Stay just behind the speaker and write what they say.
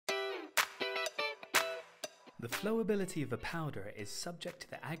The flowability of a powder is subject to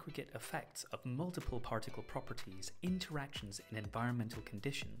the aggregate effects of multiple particle properties, interactions in environmental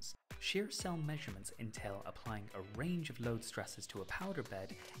conditions. Shear cell measurements entail applying a range of load stresses to a powder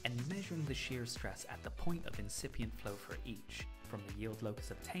bed and measuring the shear stress at the point of incipient flow for each. From the yield locus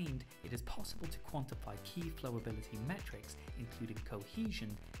obtained, it is possible to quantify key flowability metrics including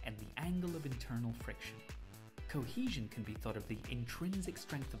cohesion and the angle of internal friction. Cohesion can be thought of the intrinsic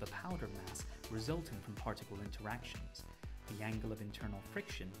strength of a powder mass resulting from particle interactions. The angle of internal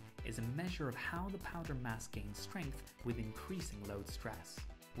friction is a measure of how the powder mass gains strength with increasing load stress.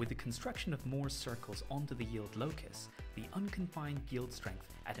 With the construction of Mohr's circles onto the yield locus, the unconfined yield strength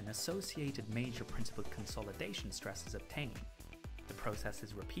at an associated major principal consolidation stress is obtained. The process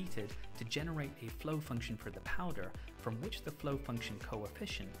is repeated to generate a flow function for the powder, from which the flow function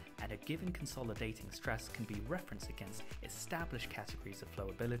coefficient at a given consolidating stress can be referenced against established categories of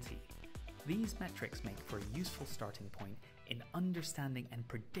flowability. These metrics make for a useful starting point in understanding and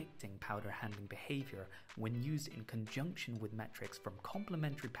predicting powder handling behavior when used in conjunction with metrics from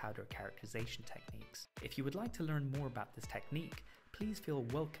complementary powder characterization techniques. If you would like to learn more about this technique, please feel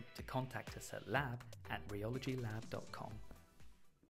welcome to contact us at lab@rheologylab.com.